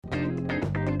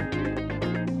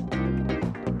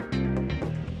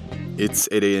It's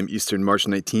 8 a.m. Eastern, March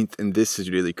 19th, and this is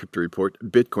your daily crypto report.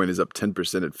 Bitcoin is up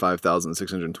 10% at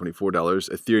 $5,624.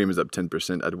 Ethereum is up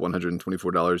 10% at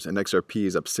 $124, and XRP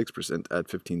is up 6% at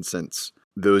 15 cents.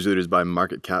 Those leaders by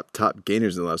market cap, top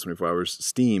gainers in the last 24 hours: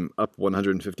 Steam up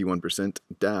 151%,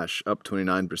 Dash up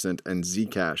 29%, and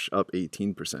Zcash up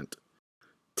 18%.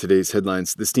 Today's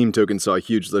headlines: the Steam token saw a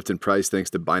huge lift in price thanks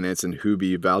to Binance and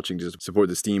Huobi vouching to support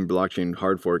the Steam blockchain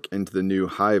hard fork into the new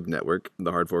Hive network.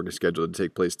 The hard fork is scheduled to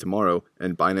take place tomorrow,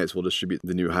 and Binance will distribute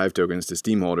the new Hive tokens to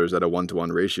Steam holders at a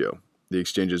 1-to-1 ratio. The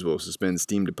exchanges will suspend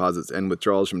Steam deposits and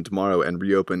withdrawals from tomorrow and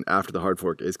reopen after the hard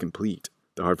fork is complete.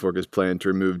 The hard fork is planned to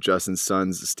remove Justin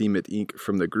Sun's Steemit Inc.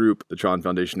 from the group. The Tron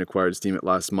Foundation acquired Steemit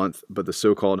last month, but the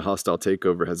so-called hostile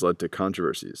takeover has led to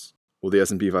controversies. Well, the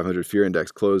S&P 500 Fear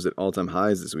Index closed at all-time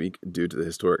highs this week due to the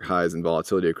historic highs in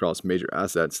volatility across major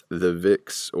assets. The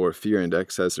VIX, or Fear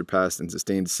Index, has surpassed and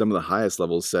sustained some of the highest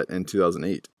levels set in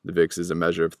 2008. The VIX is a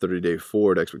measure of 30-day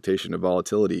forward expectation of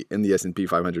volatility in the S&P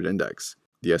 500 index.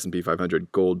 The S&P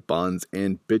 500, gold, bonds,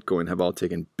 and Bitcoin have all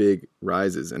taken big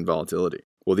rises in volatility.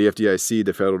 Well, the FDIC,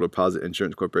 the Federal Deposit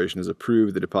Insurance Corporation, has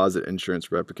approved the deposit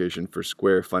insurance replication for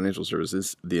Square Financial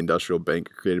Services, the industrial bank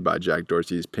created by Jack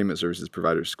Dorsey's payment services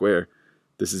provider Square.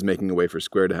 This is making a way for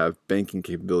Square to have banking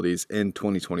capabilities in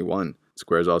 2021.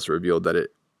 Square has also revealed that it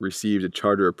received a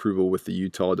charter approval with the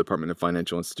Utah Department of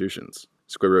Financial Institutions.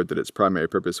 Square wrote that its primary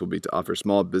purpose will be to offer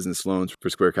small business loans for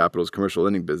Square Capital's commercial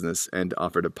lending business and to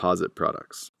offer deposit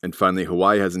products. And finally,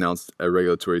 Hawaii has announced a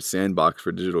regulatory sandbox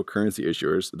for digital currency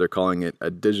issuers. They're calling it a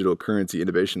Digital Currency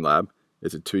Innovation Lab.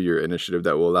 It's a 2-year initiative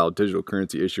that will allow digital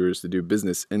currency issuers to do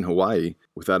business in Hawaii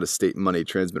without a state money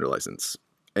transmitter license.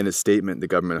 In a statement, the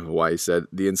government of Hawaii said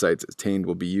the insights attained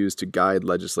will be used to guide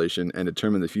legislation and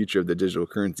determine the future of the digital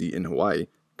currency in Hawaii.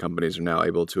 Companies are now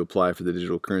able to apply for the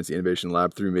Digital Currency Innovation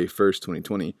Lab through May 1st,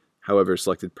 2020. However,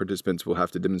 selected participants will have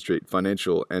to demonstrate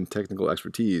financial and technical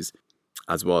expertise,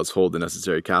 as well as hold the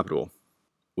necessary capital.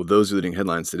 Well, those are leading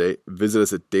headlines today. Visit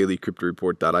us at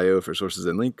dailycryptoreport.io for sources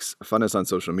and links. Find us on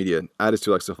social media, add us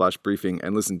to Alexa Flash Briefing,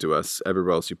 and listen to us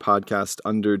everywhere else you podcast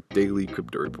under Daily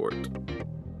Crypto Report.